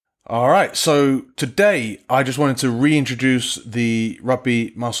All right, so today I just wanted to reintroduce the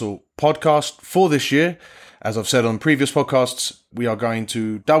Rugby Muscle podcast for this year. As I've said on previous podcasts, we are going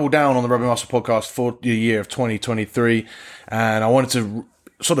to double down on the Rugby Muscle podcast for the year of 2023. And I wanted to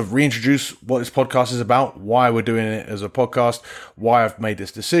sort of reintroduce what this podcast is about, why we're doing it as a podcast, why I've made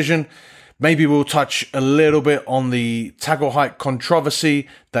this decision. Maybe we'll touch a little bit on the tackle height controversy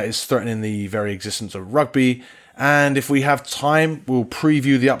that is threatening the very existence of rugby. And if we have time, we'll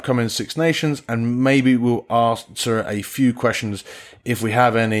preview the upcoming Six Nations and maybe we'll answer a few questions if we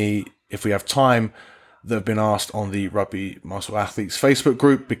have time that have been asked on the Rugby Muscle Athletes Facebook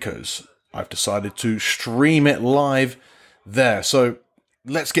group, because I've decided to stream it live there. So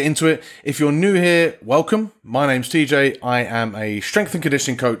let's get into it. If you're new here, welcome. My name's TJ. I am a strength and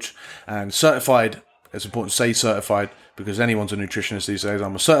conditioning coach and certified. It's important to say certified because anyone's a nutritionist these days.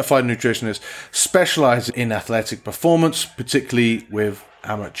 I'm a certified nutritionist specialized in athletic performance, particularly with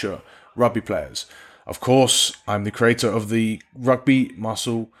amateur rugby players. Of course, I'm the creator of the Rugby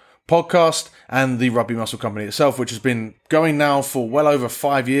Muscle podcast and the Rugby Muscle company itself, which has been going now for well over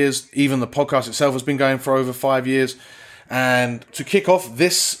 5 years. Even the podcast itself has been going for over 5 years. And to kick off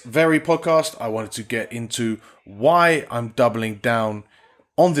this very podcast, I wanted to get into why I'm doubling down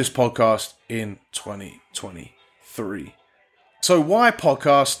on this podcast in 2023. So why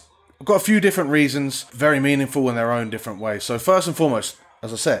podcast? I've got a few different reasons, very meaningful in their own different ways. So first and foremost,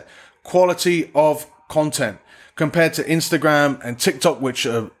 as I said, quality of content compared to Instagram and TikTok, which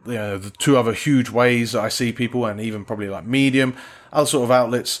are the two other huge ways that I see people, and even probably like Medium, other sort of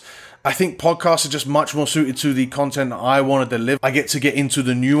outlets. I think podcasts are just much more suited to the content I want to deliver. I get to get into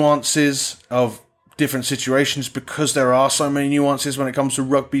the nuances of different situations because there are so many nuances when it comes to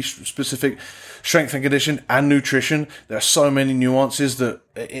rugby specific strength and condition and nutrition. There are so many nuances that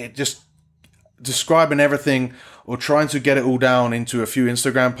it just describing everything or trying to get it all down into a few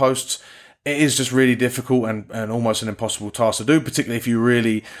Instagram posts, it is just really difficult and almost an impossible task to do, particularly if you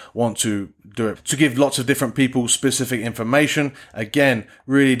really want to do it. To give lots of different people specific information, again,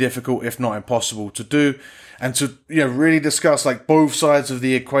 really difficult, if not impossible to do. And to really discuss like both sides of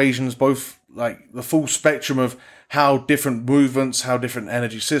the equations, both like the full spectrum of how different movements, how different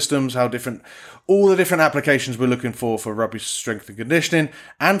energy systems, all the different applications we're looking for rugby strength and conditioning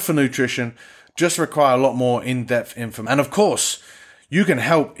and for nutrition just require a lot more in-depth information. And of course, you can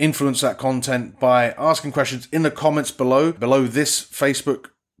help influence that content by asking questions in the comments below this Facebook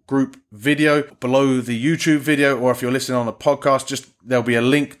group video, below the YouTube video, or if you're listening on the podcast, there'll be a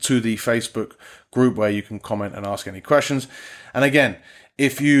link to the Facebook group where you can comment and ask any questions. And again,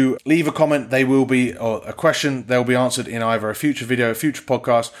 if you leave a comment, they'll be answered in either a future video, a future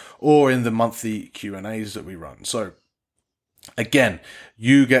podcast, or in the monthly Q&As that we run. So again,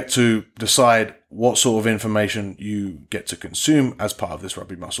 you get to decide what sort of information you get to consume as part of this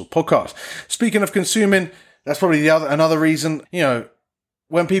Rugby Muscle podcast. Speaking of consuming, that's probably another reason,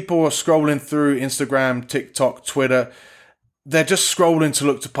 when people are scrolling through Instagram, TikTok, Twitter, they're just scrolling to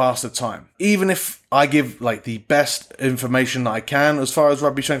look to pass the time. Even if I give like the best information that I can as far as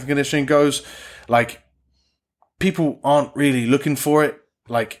rugby strength and conditioning goes, like people aren't really looking for it.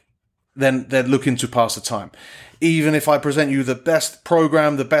 Like then they're looking to pass the time. Even if I present you the best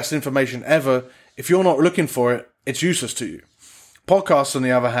program, the best information ever, if you're not looking for it, it's useless to you. Podcasts, on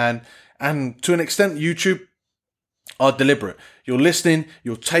the other hand, and to an extent, YouTube, are deliberate. You're listening,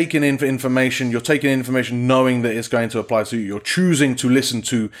 you're taking in information knowing that it's going to apply to you. You're choosing to listen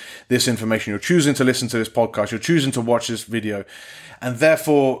to this information. You're choosing to listen to this podcast. You're choosing to watch this video. And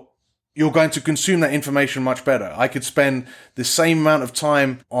therefore, you're going to consume that information much better. I could spend the same amount of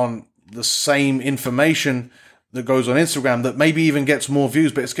time on the same information that goes on Instagram that maybe even gets more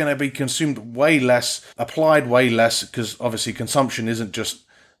views, but it's going to be consumed way less, applied way less, because obviously consumption isn't just,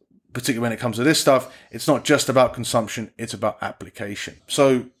 particularly when it comes to this stuff, it's not just about consumption, it's about application.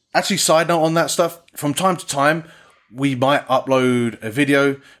 So actually, side note on that stuff, from time to time, we might upload a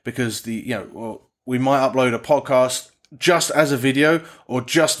video because we might upload a podcast just as a video or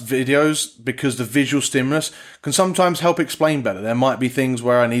just videos because the visual stimulus can sometimes help explain better. There might be things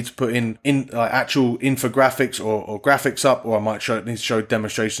where I need to put in actual infographics or graphics up, or I might need to show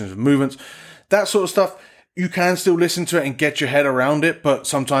demonstrations of movements, that sort of stuff. You can still listen to it and get your head around it, but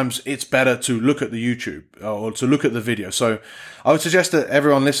sometimes it's better to look at the YouTube or to look at the video. So I would suggest that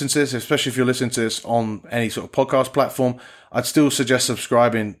everyone listens to this, especially if you're listening to this on any sort of podcast platform. I'd still suggest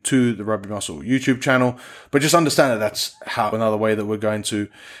subscribing to the Rugby Muscle YouTube channel, but just understand that that's another way that we're going to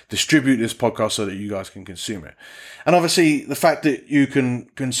distribute this podcast so that you guys can consume it. And obviously the fact that you can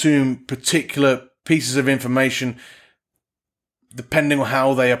consume particular pieces of information, depending on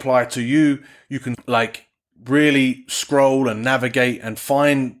how they apply to you, you can really scroll and navigate and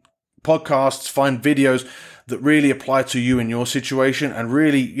find podcasts, find videos that really apply to you and your situation, and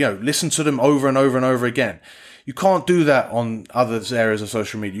really, listen to them over and over and over again. You can't do that on other areas of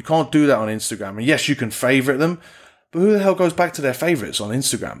social media. You can't do that on Instagram. And yes, you can favorite them, but who the hell goes back to their favorites on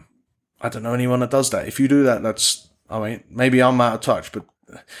Instagram? I don't know anyone that does that. If you do that, maybe I'm out of touch, but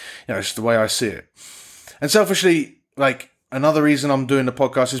it's just the way I see it. And selfishly, another reason I'm doing the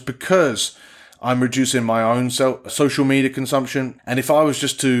podcast is because I'm reducing my own social media consumption. And if I was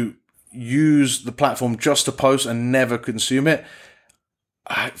just to use the platform just to post and never consume it,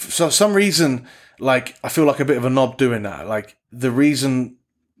 for some reason, I feel like a bit of a knob doing that. The reason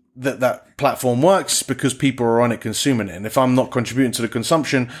that platform works is because people are on it consuming it. And if I'm not contributing to the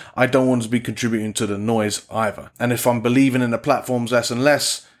consumption, I don't want to be contributing to the noise either. And if I'm believing in the platforms less and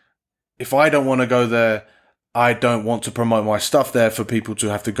less, if I don't want to go there, I don't want to promote my stuff there for people to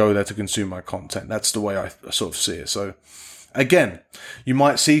have to go there to consume my content. That's the way I sort of see it. So again, you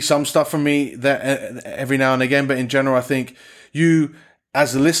might see some stuff from me there every now and again, but in general, I think you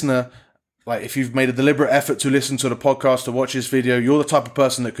as a listener, if you've made a deliberate effort to listen to the podcast, to watch this video, you're the type of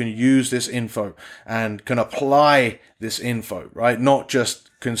person that can use this info and can apply this info, right? Not just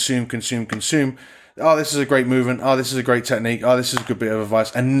consume. Oh, this is a great movement. Oh, this is a great technique. Oh, this is a good bit of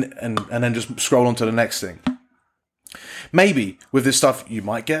advice. And then just scroll on to the next thing. Maybe with this stuff, you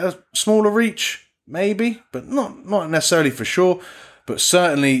might get a smaller reach. Maybe, but not necessarily for sure. But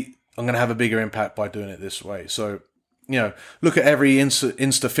certainly, I'm going to have a bigger impact by doing it this way. So, look at every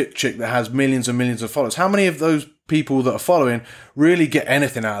Insta fit chick that has millions and millions of followers. How many of those people that are following really get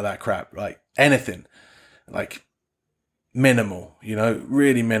anything out of that crap? Anything. Minimal,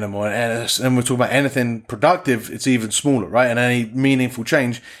 really minimal. And we're talking about anything productive, it's even smaller, right? And any meaningful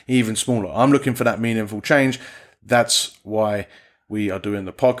change, even smaller. I'm looking for that meaningful change. That's why we are doing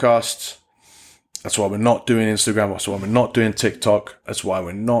the podcasts. That's why we're not doing Instagram. That's why we're not doing TikTok. That's why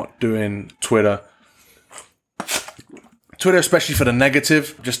we're not doing Twitter. Twitter, especially for the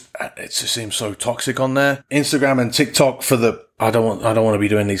negative, it just seems so toxic on there. Instagram and TikTok for the, I don't want to be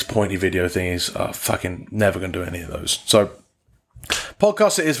doing these pointy video things. Fucking never going to do any of those. So,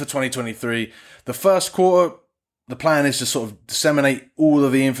 podcast it is for 2023. The first quarter, the plan is to sort of disseminate all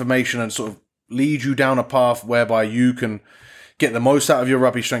of the information and sort of lead you down a path whereby you can get the most out of your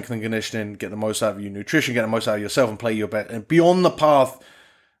rugby strength and conditioning, get the most out of your nutrition, get the most out of yourself, and play your best and be on the path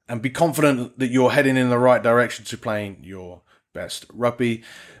and be confident that you're heading in the right direction to playing your best rugby.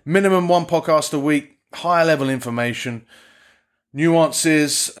 Minimum one podcast a week, higher level information,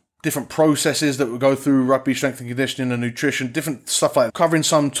 nuances, different processes that will go through rugby strength and conditioning and nutrition, different stuff like that, covering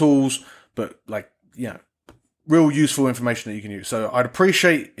some tools, but real useful information that you can use. So I'd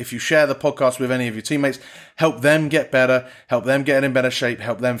appreciate if you share the podcast with any of your teammates, help them get better, help them get in better shape,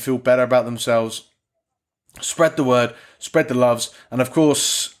 help them feel better about themselves. Spread the word, spread the loves. And of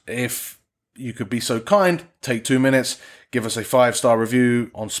course, if you could be so kind, take 2 minutes, give us a 5-star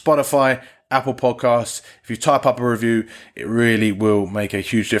review on Spotify, Apple Podcasts. If you type up a review, it really will make a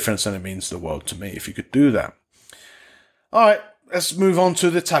huge difference and it means the world to me if you could do that. All right, let's move on to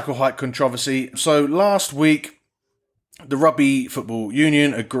the tackle height controversy. So last week, the Rugby Football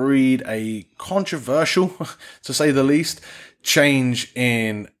Union agreed a controversial, to say the least, change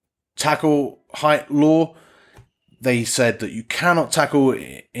in tackle height law. They said that you cannot tackle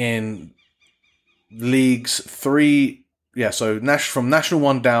in leagues 3, so from National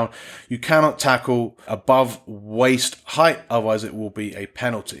 1 down, you cannot tackle above waist height, otherwise it will be a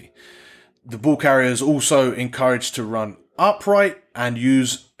penalty. The ball carrier is also encouraged to run upright and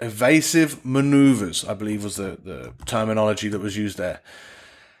use evasive maneuvers, I believe was the terminology that was used there.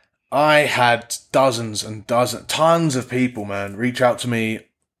 I had tons of people, man, reach out to me.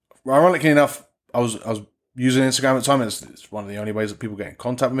 Ironically enough, I was using Instagram at the time. It's one of the only ways that people get in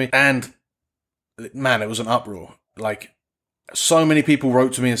contact with me. And man, it was an uproar. So many people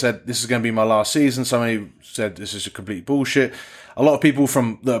wrote to me and said, this is going to be my last season. So many said, this is a complete bullshit. A lot of people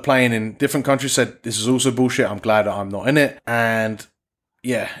that are playing in different countries said, this is also bullshit. I'm glad that I'm not in it. And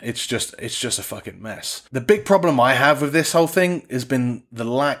yeah, it's just a fucking mess. The big problem I have with this whole thing has been the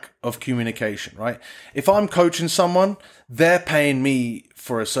lack of communication, right? If I'm coaching someone, they're paying me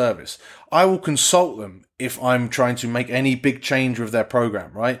for a service. I will consult them if I'm trying to make any big change with their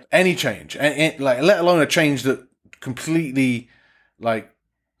program, right? Any change, let alone a change that completely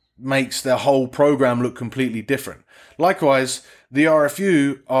makes their whole program look completely different. Likewise, the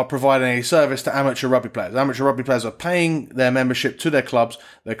RFU are providing a service to amateur rugby players. Amateur rugby players are paying their membership to their clubs.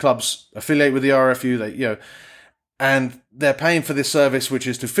 Their clubs affiliate with the RFU. And they're paying for this service, which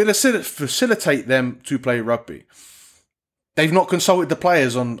is to facilitate them to play rugby. They've not consulted the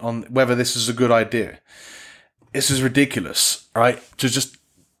players on whether this is a good idea. This is ridiculous, right? To just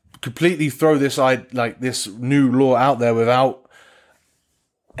completely throw this new law out there without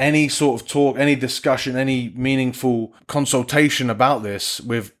any sort of talk, any discussion, any meaningful consultation about this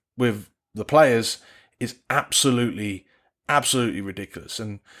with the players is absolutely ridiculous.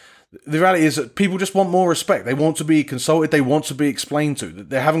 And the reality is that people just want more respect. They want to be consulted. They want to be explained to.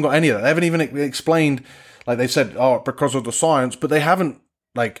 They haven't got any of that. They haven't even explained, like they said, because of the science, but they haven't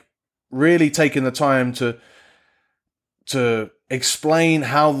like really taken the time to explain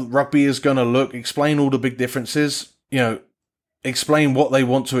how rugby is going to look, explain all the big differences, explain what they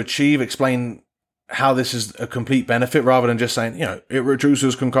want to achieve, explain how this is a complete benefit rather than just saying, it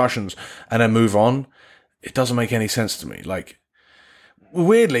reduces concussions and then move on. It doesn't make any sense to me. Like,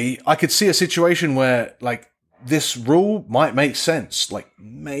 weirdly, I could see a situation where, like, this rule might make sense. Like,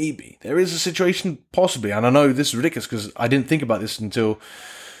 maybe. There is a situation, possibly, and I know this is ridiculous because I didn't think about this until,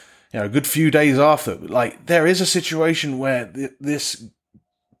 a good few days after. Like, there is a situation where this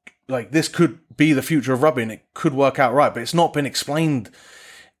could be the future of rugby and it could work out right, but it's not been explained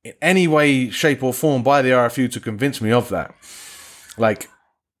in any way, shape, or form by the RFU to convince me of that. Like,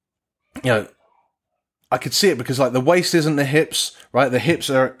 I could see it because, like, the waist isn't the hips, right? The hips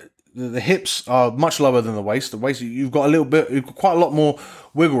are much lower than the waist. The waist, you've got quite a lot more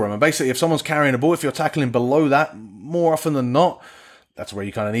wiggle room. And basically, if someone's carrying a ball, if you're tackling below that, more often than not, that's where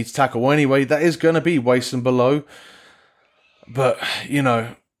you kind of need to tackle anyway. That is going to be waist and below. But,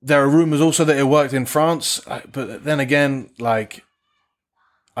 there are rumours also that it worked in France. But then again, like,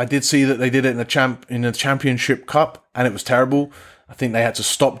 I did see that they did it in the Championship Cup, and it was terrible. I think they had to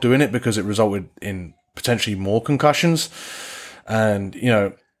stop doing it because it resulted in potentially more concussions. And,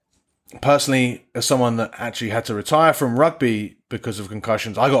 personally, as someone that actually had to retire from rugby because of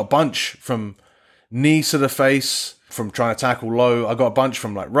concussions, I got a bunch from knees to the face, from trying to tackle low. I got a bunch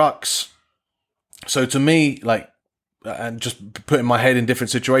from, like, rucks. So to me, like, and just putting my head in different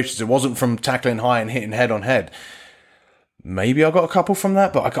situations, it wasn't from tackling high and hitting head on head. Maybe I got a couple from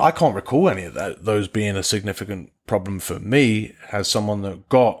that, but I can't recall any of those being a significant problem for me as someone that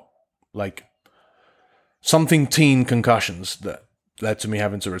got, like, something teen concussions that led to me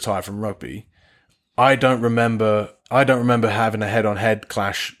having to retire from rugby. I don't remember having a head-on-head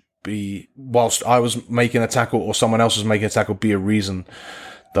clash be whilst I was making a tackle or someone else was making a tackle be a reason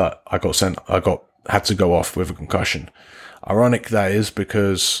that I had to go off with a concussion. Ironic that is,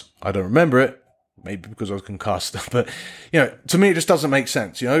 because I don't remember it. Maybe because I was concussed. But, to me, it just doesn't make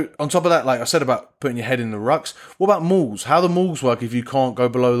sense, On top of that, like I said about putting your head in the rucks, what about mauls? How do mauls work if you can't go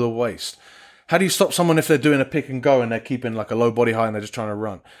below the waist? How do you stop someone if they're doing a pick and go and they're keeping, like, a low body height and they're just trying to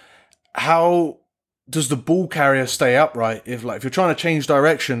run? How does the ball carrier stay upright? If you're trying to change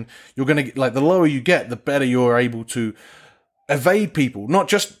direction, you're going to, like, the lower you get, the better you're able to evade people. Not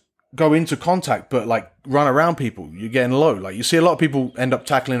just go into contact, but, like, run around people. You're getting low. Like, you see a lot of people end up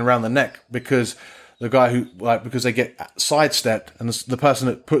tackling around the neck because because they get sidestepped, and the person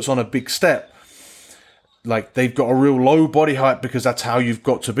that puts on a big step, like, they've got a real low body height because that's how you've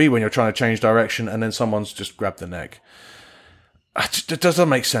got to be when you're trying to change direction, and then someone's just grabbed the neck. It doesn't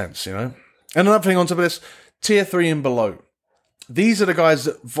make sense, And another thing on top of this, tier 3 and below. These are the guys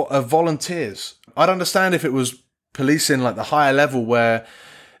that are volunteers. I'd understand if it was policing, like, the higher level where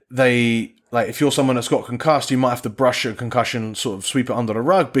they, like, if you're someone that's got concussed, you might have to brush a concussion, sort of sweep it under the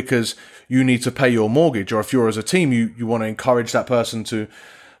rug because you need to pay your mortgage. Or if you're as a team, you want to encourage that person to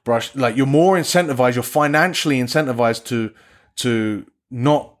brush, like, you're more incentivized, you're financially incentivized to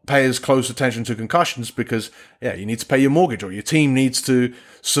not pay as close attention to concussions because, you need to pay your mortgage or your team needs to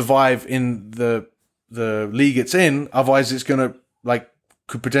survive in the league it's in. Otherwise, it's going to, like,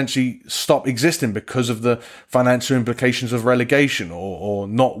 could potentially stop existing because of the financial implications of relegation or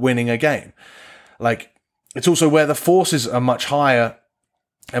not winning a game. Like, it's also where the forces are much higher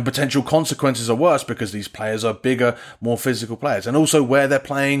and potential consequences are worse because these players are bigger, more physical players. And also where they're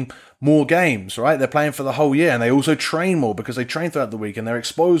playing more games, right? They're playing for the whole year and they also train more because they train throughout the week and they're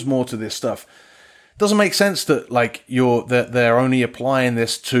exposed more to this stuff. It doesn't make sense that, like, they're only applying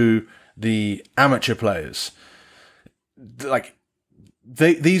this to the amateur players. Like,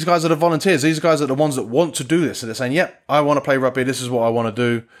 these guys are the volunteers. These guys are the ones that want to do this. So they're saying, yep, I want to play rugby. This is what I want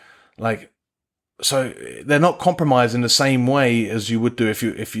to do. Like, so they're not compromised in the same way as you would do if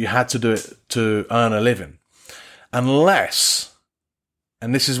you had to do it to earn a living. Unless,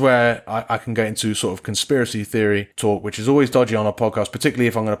 and this is where I can get into sort of conspiracy theory talk, which is always dodgy on a podcast, particularly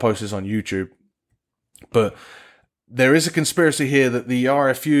if I'm going to post this on YouTube. But there is a conspiracy here that the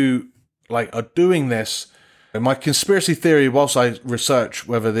RFU, like, are doing this. And my conspiracy theory, whilst I research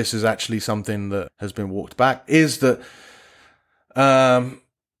whether this is actually something that has been walked back, is that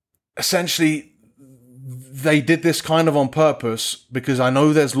essentially they did this kind of on purpose, because I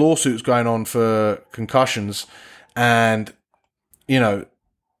know there's lawsuits going on for concussions, and, you know,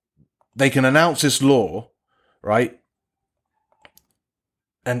 they can announce this law, right?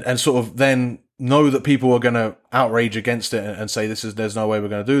 And sort of then know that people are going to outrage against it and say there's no way we're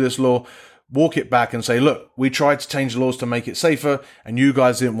going to do this law. Walk it back and say, look, we tried to change the laws to make it safer, and you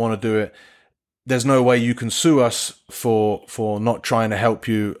guys didn't want to do it. There's no way you can sue us for not trying to help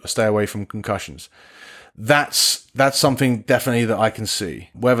you stay away from concussions. That's something definitely that I can see.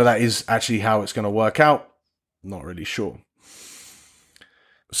 Whether that is actually how it's going to work out, not really sure.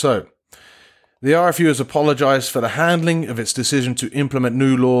 So, the RFU has apologised for the handling of its decision to implement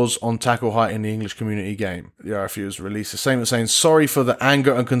new laws on tackle height in the English community game. The RFU has released a statement saying sorry for the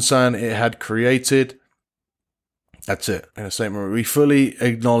anger and concern it had created. That's it. In a statement, we fully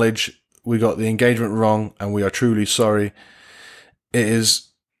acknowledge we got the engagement wrong and we are truly sorry. It is,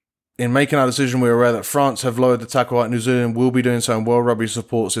 in making our decision, we are aware that France have lowered the tackle height. New Zealand will be doing so, and World Rugby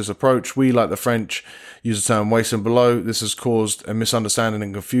supports this approach. We, like the French, use the term waist and below. This has caused a misunderstanding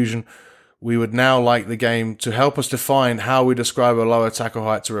and confusion. We would now like the game to help us define how we describe a lower tackle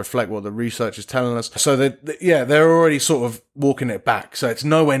height to reflect what the research is telling us. So they're already sort of walking it back. So it's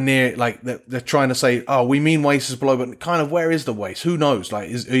nowhere near, like, they're trying to say, oh, we mean waist is below, but kind of where is the waist? Who knows?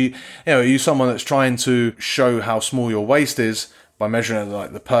 Like, are you someone that's trying to show how small your waist is by measuring it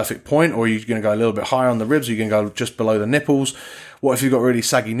like the perfect point, or are you going to go a little bit higher on the ribs? Are you going to go just below the nipples? What if you've got really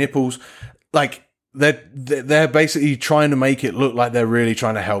saggy nipples? Like, they're basically trying to make it look like they're really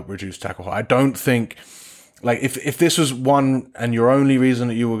trying to help reduce tackle height. I don't think, like, if this was one and your only reason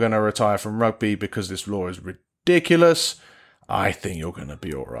that you were going to retire from rugby because this law is ridiculous, I think you're going to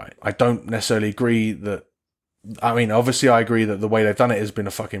be all right. I don't necessarily agree that. I mean, obviously, I agree that the way they've done it has been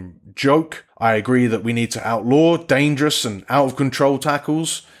a fucking joke. I agree that we need to outlaw dangerous and out of control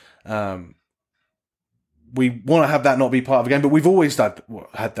tackles. We want to have that not be part of the game, but we've always had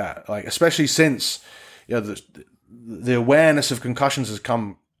that, like, especially since, you know, the awareness of concussions has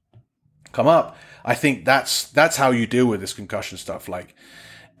come up. I think that's how you deal with this concussion stuff. Like,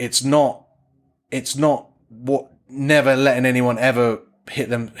 it's not what never letting anyone ever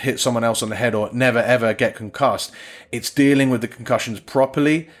hit someone else on the head or never ever get concussed. It's dealing with the concussions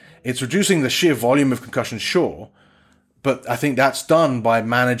properly. It's reducing the sheer volume of concussions, sure. But I think that's done by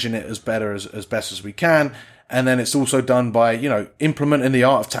managing it as best as we can. And then it's also done by, you know, implementing the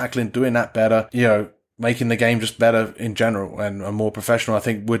art of tackling, doing that better, you know, making the game just better in general and more professional. I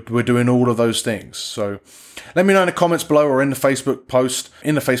think we're doing all of those things. So let me know in the comments below or in the Facebook post,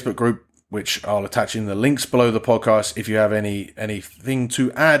 in the Facebook group, which I'll attach in the links below the podcast, if you have anything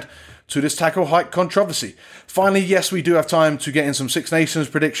to add to this tackle height controversy. Finally, yes, we do have time to get in some Six Nations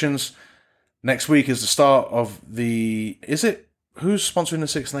predictions. Next week is the start of who's sponsoring the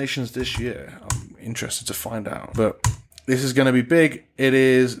Six Nations this year? I'm interested to find out. But this is going to be big. It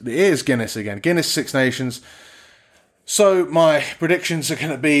is Guinness again. Guinness Six Nations. So my predictions are going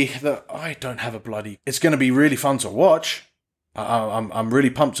to be that I don't have it's going to be really fun to watch. I'm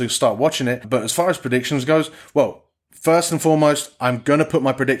really pumped to start watching it. But as far as predictions goes, well, first and foremost, I'm going to put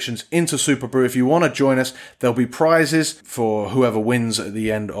my predictions into Super Brew. If you want to join us, there'll be prizes for whoever wins at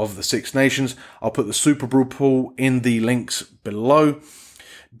the end of the Six Nations. I'll put the Super Brew pool in the links below.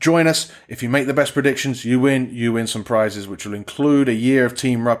 Join us. If you make the best predictions, you win some prizes, which will include a year of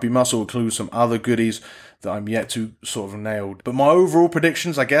Team Rugby Muscle, include some other goodies that I'm yet to sort of nail. But my overall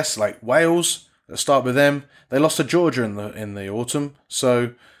predictions, I guess, like Wales, let's start with them. They lost to Georgia in the autumn,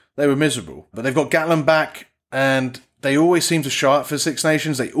 so they were miserable. But they've got Gatland back, and they always seem to show up for Six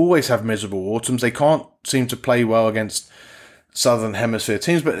Nations. They always have miserable autumns. They can't seem to play well against Southern Hemisphere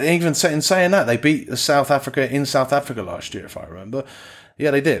teams. But even in saying that, they beat South Africa in South Africa last year, if I remember.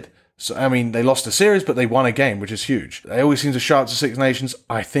 Yeah, they did. So, I mean, they lost a series, but they won a game, which is huge. They always seem to show up to Six Nations.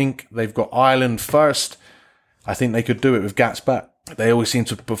 I think they've got Ireland first. I think they could do it with Gats back. They always seem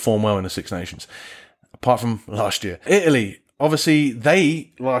to perform well in the Six Nations, apart from last year. Italy, obviously,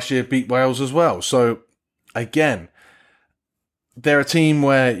 they last year beat Wales as well. So, again, they're a team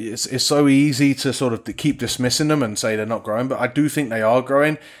where it's so easy to sort of keep dismissing them and say they're not growing, but I do think they are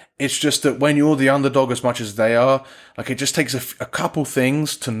growing. It's just that when you're the underdog as much as they are, like, it just takes a couple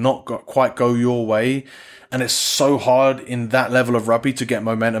things to not quite go your way. And it's so hard in that level of rugby to get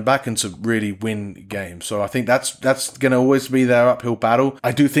momentum back and to really win games. So I think that's going to always be their uphill battle.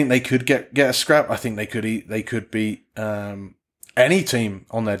 I do think they could get a scrap. I think they could beat any team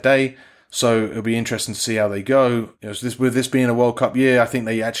on their day. So it'll be interesting to see how they go. With this being a World Cup year, I think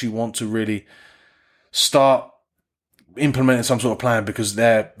they actually want to really start implementing some sort of plan, because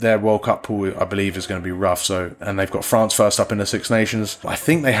their World Cup pool, I believe, is going to be rough. So, and they've got France first up in the Six Nations. I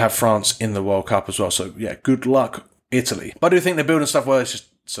think they have France in the World Cup as well. So yeah, good luck, Italy. But I do think they're building stuff well. It's just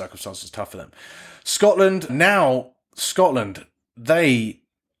circumstances tough for them. Scotland, they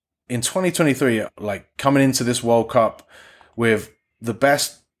in 2023, like coming into this World Cup with the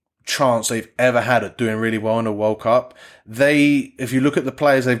best chance they've ever had at doing really well in a World Cup. If you look at the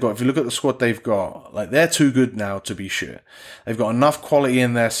players they've got, if you look at the squad they've got, like, they're too good now to be shit. They've got enough quality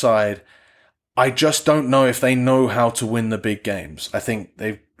in their side. I just don't know if they know how to win the big games. I think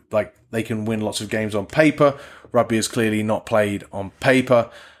they can win lots of games on paper. Rugby is clearly not played on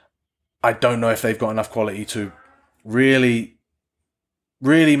paper. I don't know if they've got enough quality to really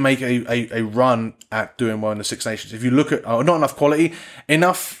make a run at doing well in the Six Nations. If you look at, not enough quality,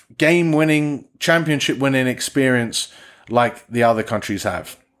 enough game-winning, championship-winning experience like the other countries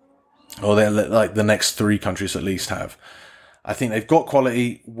have, or like the next three countries at least have. I think they've got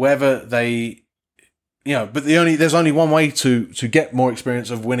quality, whether they, but there's only one way to get more experience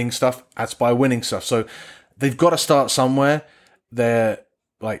of winning stuff. That's by winning stuff. So they've got to start somewhere.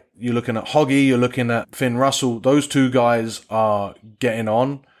 Like, you're looking at Hoggy, you're looking at Finn Russell. Those two guys are getting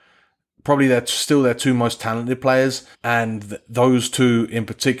on. Probably they're still their two most talented players. And those two in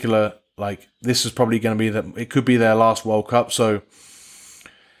particular, like, this is probably going to be it could be their last World Cup. So,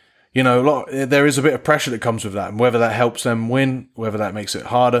 there is a bit of pressure that comes with that. And whether that helps them win, whether that makes it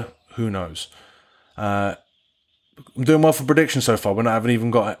harder, who knows? I'm doing well for predictions so far. We haven't even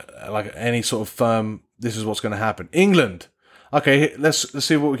got like any sort of firm, this is what's going to happen. England. Okay, let's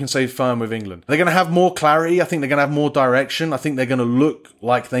see what we can say firm with England. They're going to have more clarity. I think they're going to have more direction. I think they're going to look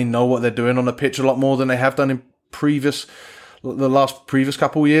like they know what they're doing on the pitch a lot more than they have done in the last previous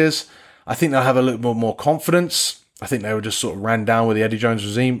couple of years. I think they'll have a little bit more confidence. I think they were just sort of ran down with the Eddie Jones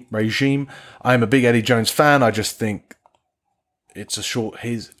regime. I'm a big Eddie Jones fan. I just think it's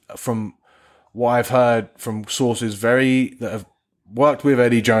from what I've heard from sources that have worked with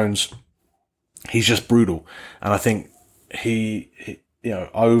Eddie Jones, he's just brutal. And I think he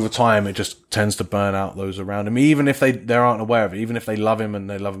over time, it just tends to burn out those around him, even if they aren't aware of it, even if they love him and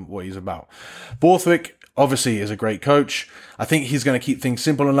they love what he's about. Borthwick, obviously, is a great coach. I think he's going to keep things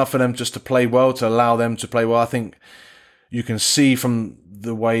simple enough for them just to play well, to allow them to play well. I think you can see from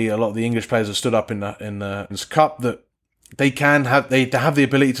the way a lot of the English players have stood up in the Cup that they have the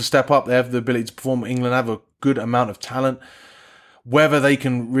ability to step up. They have the ability to perform. England have a good amount of talent. Whether they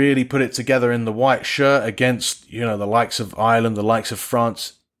can really put it together in the white shirt against, the likes of Ireland, the likes of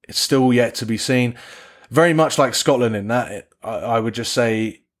France, it's still yet to be seen. Very much like Scotland in that, I would just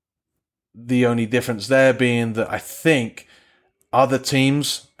say the only difference there being that I think other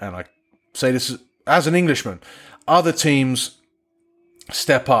teams, and I say this as an Englishman, other teams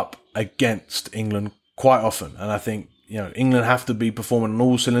step up against England quite often. And I think, England have to be performing on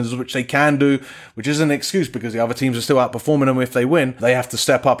all cylinders, which they can do, which isn't an excuse because the other teams are still outperforming them. If they win, they have to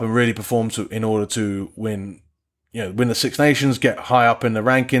step up and really perform in order to win the Six Nations, get high up in the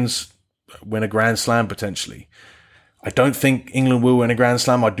rankings, win a Grand Slam potentially. I don't think England will win a Grand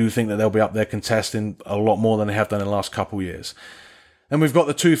Slam. I do think that they'll be up there contesting a lot more than they have done in the last couple of years. And we've got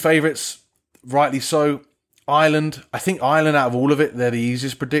the two favourites, rightly so. Ireland. I think Ireland, out of all of it, they're the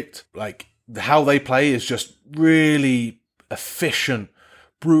easiest to predict. Like, how they play is just really efficient,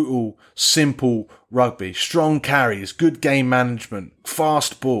 brutal, simple rugby. Strong carries, good game management,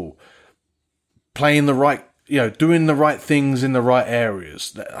 fast ball, playing the right, doing the right things in the right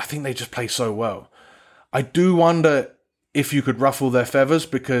areas. I think they just play so well. I do wonder if you could ruffle their feathers,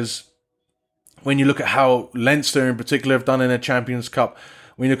 because when you look at how Leinster in particular have done in a Champions Cup,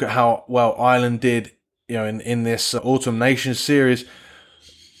 when you look at how well Ireland did, in this Autumn Nations series,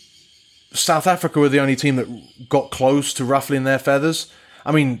 South Africa were the only team that got close to ruffling their feathers.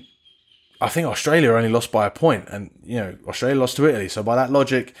 I mean, I think Australia only lost by a point, and Australia lost to Italy. So by that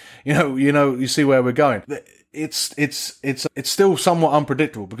logic, you see where we're going. It's still somewhat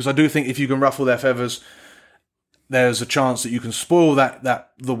unpredictable, because I do think if you can ruffle their feathers, there's a chance that you can spoil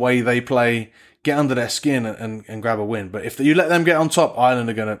that the way they play, get under their skin and grab a win. But if you let them get on top, Ireland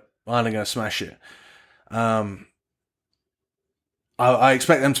are gonna smash it. I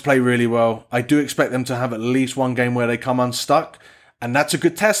expect them to play really well. I do expect them to have at least one game where they come unstuck. And that's a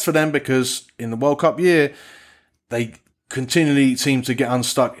good test for them, because in the World Cup year, they continually seem to get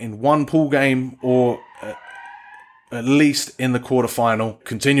unstuck in one pool game or at least in the quarterfinal,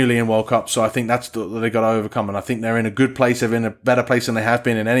 continually in World Cup. So I think that's what they got to overcome. And I think they're in a good place. They're in a better place than they have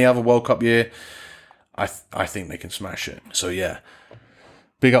been in any other World Cup year. I think they can smash it. So yeah,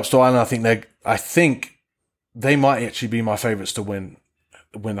 big ups to Ireland. I think they might actually be my favourites to win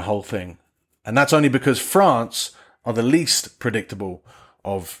the whole thing. And that's only because France are the least predictable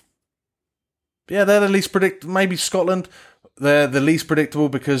of. Yeah, they're the least predictable. Maybe Scotland, they're the least predictable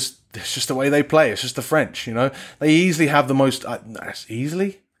because it's just the way they play. It's just the French, you know. They easily have the most.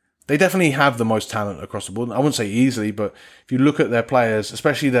 Easily? They definitely have the most talent across the board. I wouldn't say easily, but if you look at their players,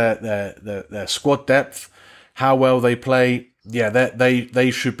 especially their squad depth, how well they play, yeah,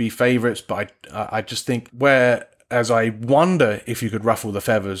 they should be favourites. But I just think, whereas I wonder if you could ruffle the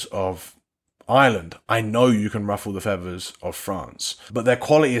feathers of Ireland, I know you can ruffle the feathers of France. But their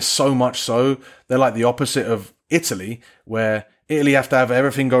quality is so much so, they're like the opposite of Italy, where Italy have to have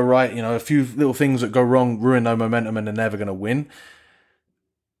everything go right. You know, a few little things that go wrong ruin their momentum and they're never going to win.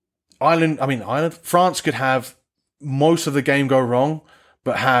 France could have most of the game go wrong,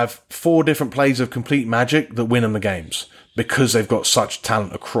 but have 4 different plays of complete magic that win them the games because they've got such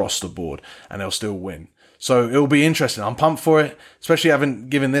talent across the board, and they'll still win. So it'll be interesting. I'm pumped for it, especially having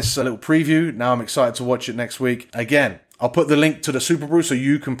given this a little preview. Now I'm excited to watch it next week. Again, I'll put the link to the Super Brew so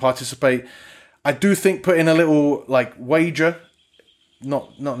you can participate. I do think put in a little wager,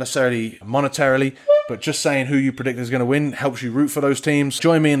 not necessarily monetarily, but just saying who you predict is going to win helps you root for those teams.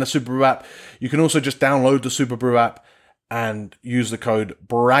 Join me in the Super Brew app. You can also just download the Super Brew app and use the code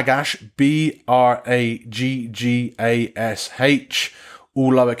BRAGGASH, BRAGGASH,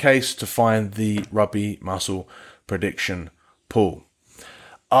 all lowercase, to find the Rugby Muscle prediction pool.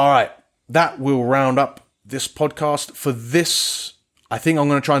 All right, that will round up this podcast for this. I think I'm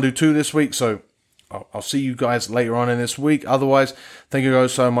going to try and do 2 this week, so I'll see you guys later on in this week. Otherwise, thank you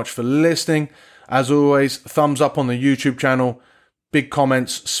guys so much for listening. As always, thumbs up on the YouTube channel, big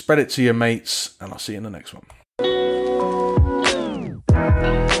comments, spread it to your mates, and I'll see you in the next one.